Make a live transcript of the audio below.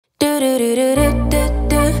I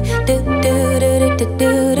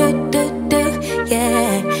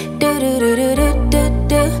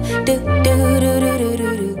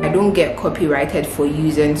don't get copyrighted for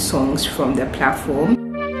using songs from the platform.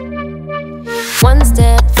 One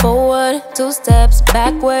step forward, two steps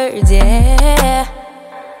backwards, yeah.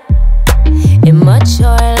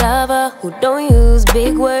 Immature lover who don't use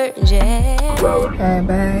big words, yeah. Bye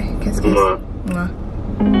bye. Kiss, kiss.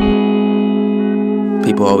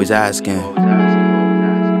 People always asking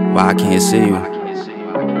why I can't see you.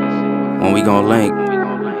 When we gon' link,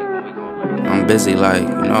 I'm busy, like, you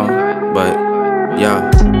know, but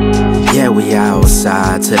yeah, we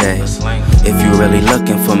outside today. If you really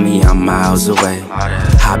looking for me, I'm miles away.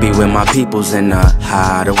 I be with my peoples in the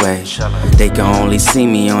hideaway. They can only see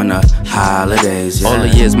me on the holidays, yeah. All the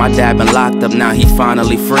years my dad been locked up, now he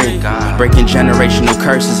finally free. Breaking generational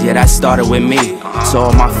curses, yeah, that started with me. So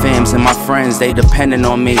all my fams and my friends, they depending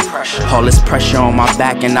on me. All this pressure on my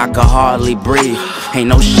back and I could hardly breathe. Ain't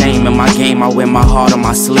no shame in my game, I wear my heart on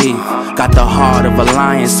my sleeve. Got the heart of a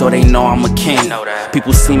lion, so they know I'm a king.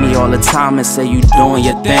 People see me all the time and say you doing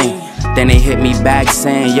your thing. Then they hit me back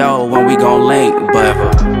saying, yo, when we gon' link? But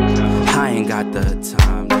I ain't got the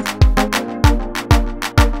time.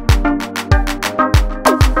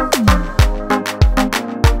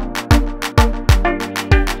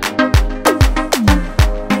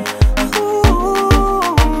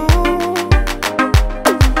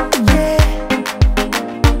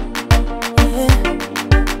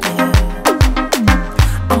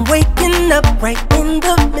 I'm waking up right in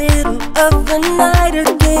the middle of the night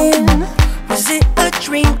again. Was it a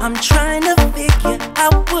dream? I'm trying to figure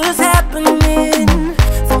out what's happening.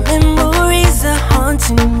 The memories are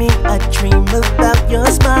haunting me. I dream about your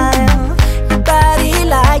smile, your body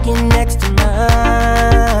lying next to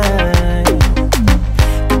mine.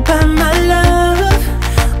 Goodbye, my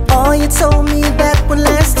love. All you told me that one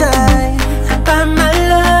last time. Goodbye, my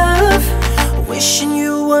love. Wishing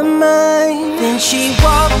you were mine. Then she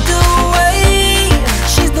walked away.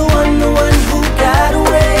 She's the one who got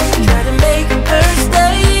away. Try to make her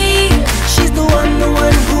stay. She's the one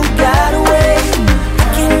who got away. I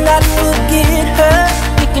cannot forget her,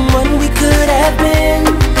 thinking what we could have been.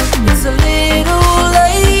 It's a little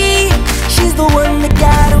late. She's the one that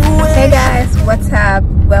got away. Hey guys, what's up?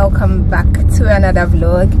 Welcome back to another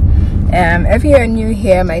vlog. If you're new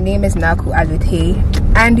here, my name is Naaku Allotey,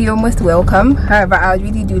 and you're most welcome. However, I would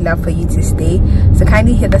really do love for you to stay, so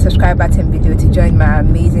kindly hit the subscribe button below to join my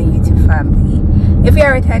amazing YouTube family. If you're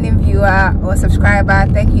a returning viewer or subscriber,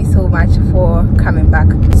 thank you so much for coming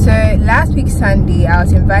back. So last week Sunday, I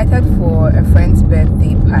was invited for a friend's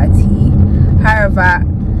birthday party. However,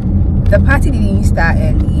 the party didn't start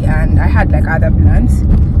early and I had like other plans,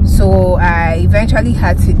 so I eventually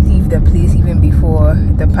had to leave the place even before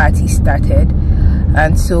the party started.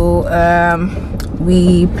 And so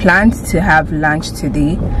we planned to have lunch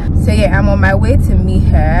today. So yeah, I'm on my way to meet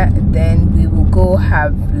her, then we will go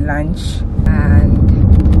have lunch and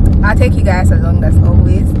I'll take you guys along as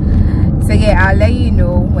always. So yeah, I'll let you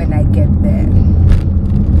know when I get there.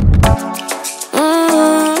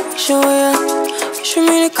 Show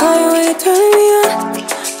me the car when you turn me on,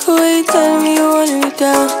 the way you tell me you want me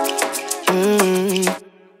down.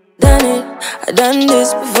 Done it, I done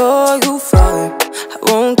this before you fall. I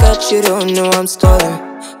won't catch you, don't know I'm stalling,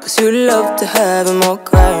 cause you love to have them all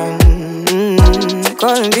crying.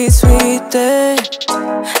 Calling me sweet,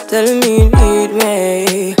 telling me you need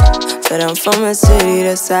me, but I'm from a city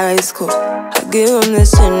that's high school. I give them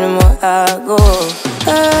this anymore, I go.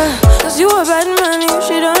 Cause you a bad money,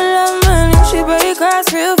 she don't love money. She break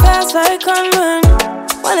grass real fast like conman.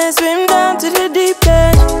 Wanna swim down to the deep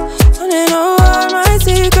end. Wanna know all my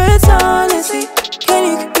secrets, honestly. Can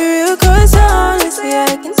you keep it real? Cause honestly,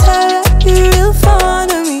 I can tell that you're real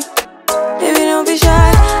fond of me. Baby, don't be shy,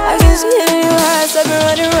 I can see it in your eyes. I've been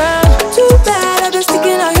running around, too bad, I've been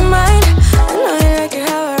sticking out your mind. I know you like it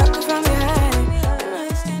how I rock it from behind. I know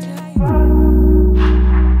you stand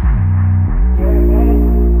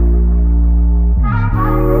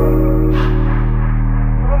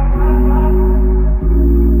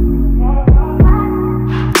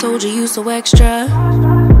Told you so extra,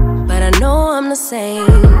 but I know I'm the same,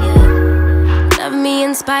 yeah. Love me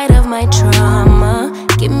in spite of my trauma.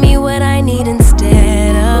 Give me what I need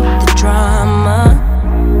instead of the drama.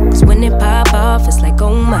 Cause when it pop off, it's like,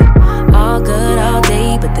 oh my. All good all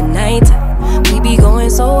day, but the night we be going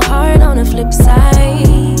so hard on the flip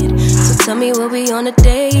side. So tell me what we on a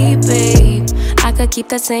day, babe. I could keep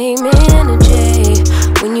that same energy.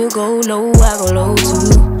 When you go low, I go low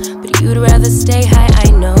too. But you'd rather stay high, I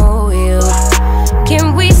know you.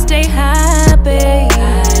 Can we stay high, babe?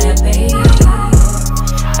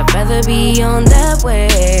 be on that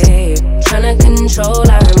way, tryna control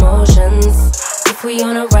our emotions. If we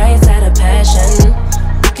on the right side of passion,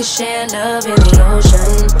 we could share love in the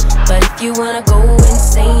ocean. But if you wanna go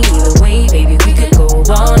insane either way, baby, we could go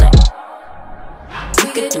all night.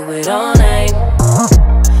 We could do it all night.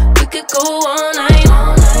 We could go all night,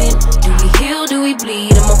 all night. Do we heal, do we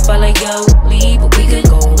bleed? I'ma follow your lead, but we could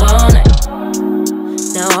go all night.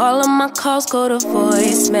 Now all of my calls go to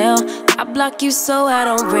voicemail. I block you so I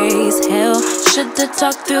don't raise hell. Should've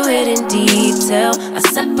talked through it in detail. Our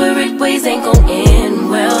separate ways ain't gon'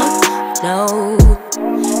 end well, no.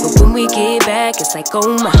 But when we get back, it's like,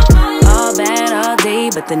 oh my. All bad all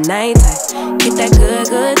day, but the night time get that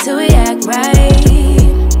good till we act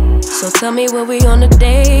right. So tell me what we on a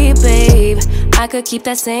day, babe. I could keep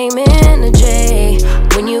that same energy.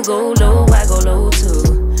 When you go low, I go low too.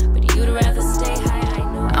 But you'd rather stay high, I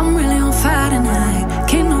know. I'm really on fire tonight.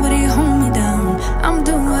 Can't nobody hold me down. I'm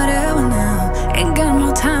doing whatever now. Ain't got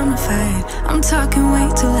no time to fight. I'm talking way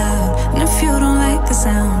too loud. And if you don't like the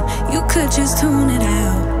sound, you could just tune it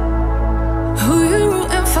out. Who you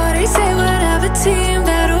rooting for? They say whatever team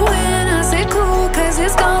that'll win. I say cool, cause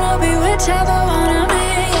it's gonna be whichever one I'm in.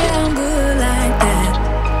 Yeah, I'm good like that.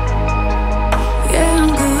 Yeah,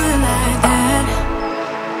 I'm good like that.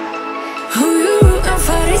 Who you rooting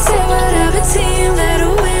for? They say whatever team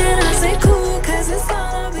that'll win. I say cool, cause it's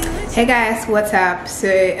gonna be whichever. Hey guys, what's up? So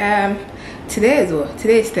today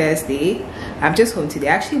is Thursday. I'm just home today.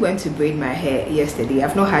 I actually went to braid my hair yesterday.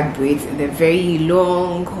 I've not had braids in a very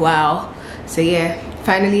long while. So yeah,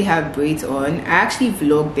 finally have braids on. I actually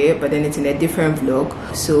vlogged it, but then it's in a different vlog.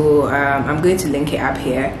 So I'm going to link it up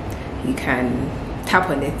here. You can tap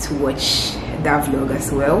on it to watch that vlog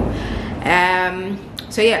as well.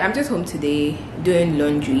 So yeah, I'm just home today doing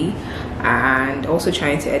laundry and also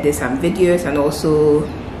trying to edit some videos and also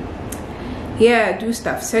yeah, do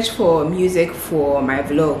stuff, search for music for my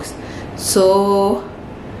vlogs. So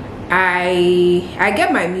I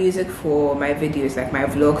get my music for my videos, like my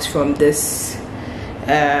vlogs, from this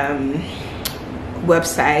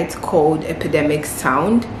website called Epidemic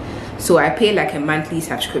Sound. So I pay like a monthly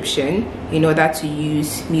subscription in order to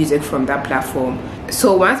use music from that platform.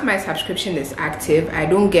 So once my subscription is active, I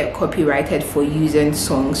don't get copyrighted for using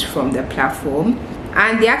songs from the platform.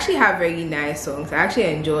 And they actually have very nice songs. I actually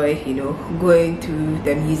enjoy, you know, going through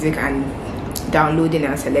the music and downloading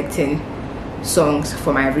and selecting songs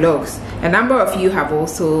for my vlogs. A number of you have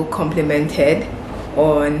also complimented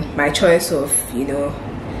on my choice of, you know,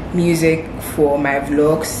 music for my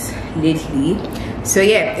vlogs lately. So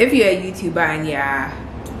yeah, if you're a YouTuber and you're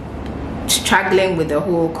struggling with the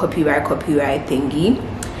whole copyright thingy,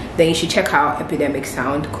 then you should check out Epidemic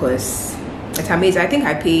Sound because it's amazing. I think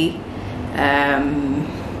I pay how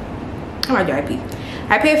much do I pay?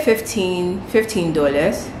 I pay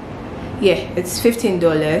 $15. Yeah, it's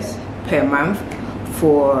 $15 per month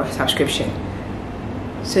for subscription.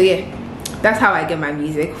 So yeah, that's how I get my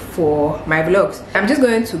music for my vlogs. I'm just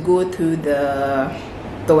going to go through the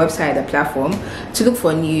website, the platform, to look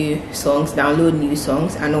for new songs, download new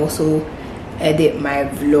songs, and also edit my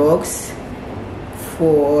vlogs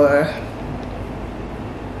for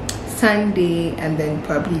Sunday and then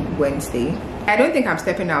probably Wednesday. I don't think I'm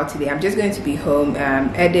stepping out today. I'm just going to be home,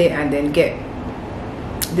 edit, and then get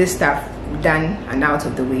this stuff done and out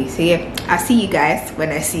of the way. So yeah, I'll see you guys when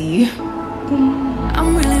I see you.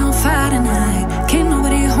 I'm really on fire tonight. Can't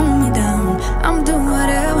nobody hold me down. I'm doing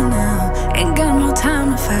whatever now. Ain't got no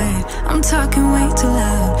time to fight. I'm talking way too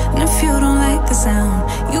loud. And if you don't like the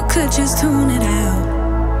sound, you could just tune it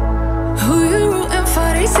out. Who you rooting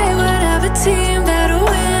for? They say whatever team that'll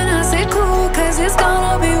win. I say cool, cause it's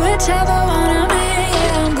gonna be whichever one I'm in.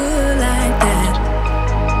 Yeah, I'm good like that.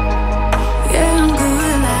 Yeah, I'm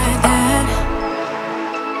good like that.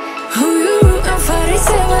 Who you rooting for? They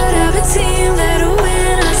say whatever team that'll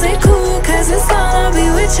win. I say cool, cause it's gonna be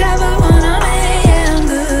whichever one I'm in. Yeah, I'm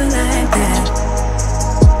good like that.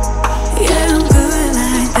 Yeah, I'm good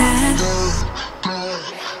like that.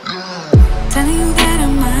 Telling you that I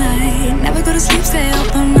might never go to sleep, stay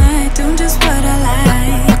up all night, doing just what I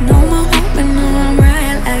like. No more hoping, no, I'm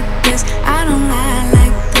right like this. I don't lie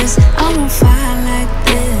like this. I'm on fire like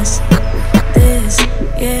this.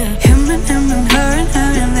 Yeah. Him and her and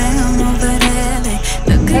they don't know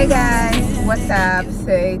that. Hey guys, what's up?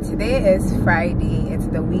 So today is Friday, it's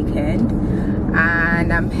the weekend,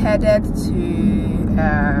 and I'm headed to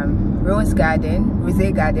Rose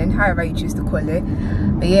Garden, however you choose to call it.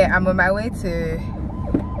 But yeah, I'm on my way to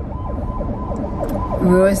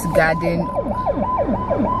Rose Garden.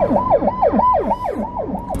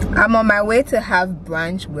 I'm on my way to have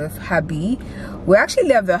brunch with hubby. We actually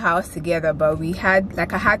left the house together, but we had I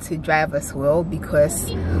had to drive as well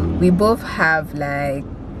because we both have like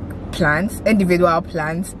plans, individual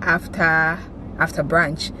plans after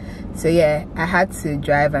brunch. So yeah, I had to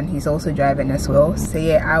drive and he's also driving as well. So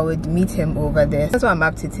yeah, I would meet him over there. That's what I'm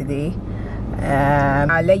up to today.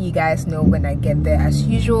 I'll let you guys know when I get there as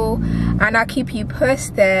usual, and I'll keep you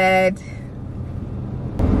posted.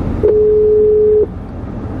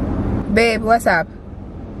 Babe, what's up?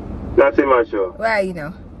 Nothing much. Where are you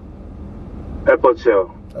now? Airport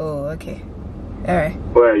shell. Oh, okay. Alright.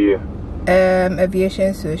 Where are you?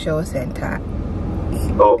 Aviation Social Center.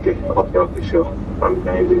 Oh, okay, sure. I'm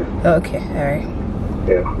behind you. Okay, alright.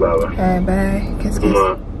 Yeah, bye bye. Bye. Kiss, kiss.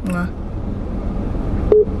 Mwah.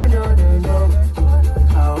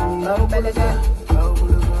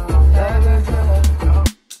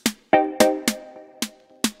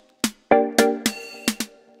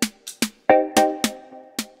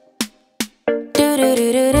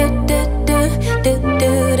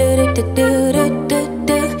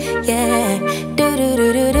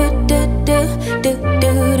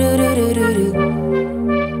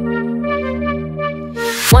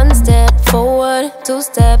 One step forward, two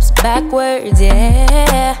steps backwards,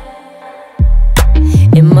 yeah.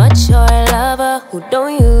 Immature lover who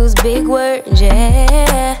don't use big words,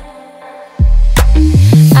 yeah.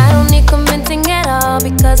 I don't need convincing at all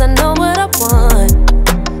because I know what I want.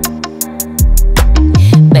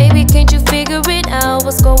 Baby, can't you figure it out?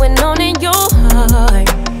 What's going on in your heart?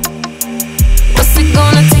 What's it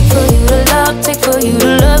gonna take for you to love? Take for you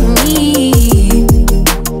to love me?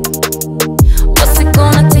 What's it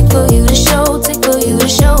gonna take for you to show? Take for you to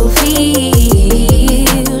show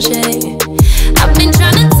feels, yeah. I've been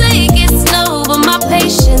trying to take it slow, but my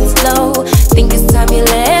patience low. Think it's time you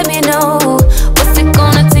let me know. What's it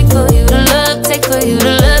gonna take for you to love? Take for you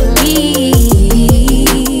to love me,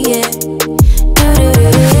 yeah.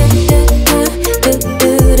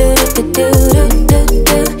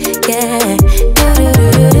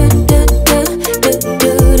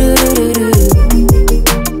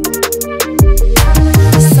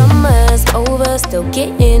 Summer's over, still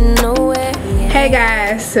getting nowhere. Hey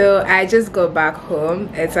guys, so I just got back home.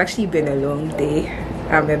 It's actually been a long day.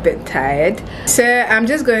 I'm a bit tired, so I'm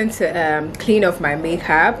just going to clean off my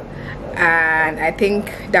makeup, and I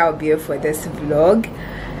think that will be it for this vlog.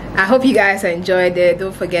 I hope you guys enjoyed it.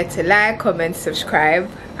 Don't forget to like, comment, subscribe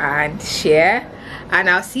and share, and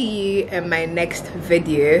I'll see you in my next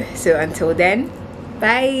video. So until then,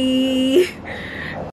 bye.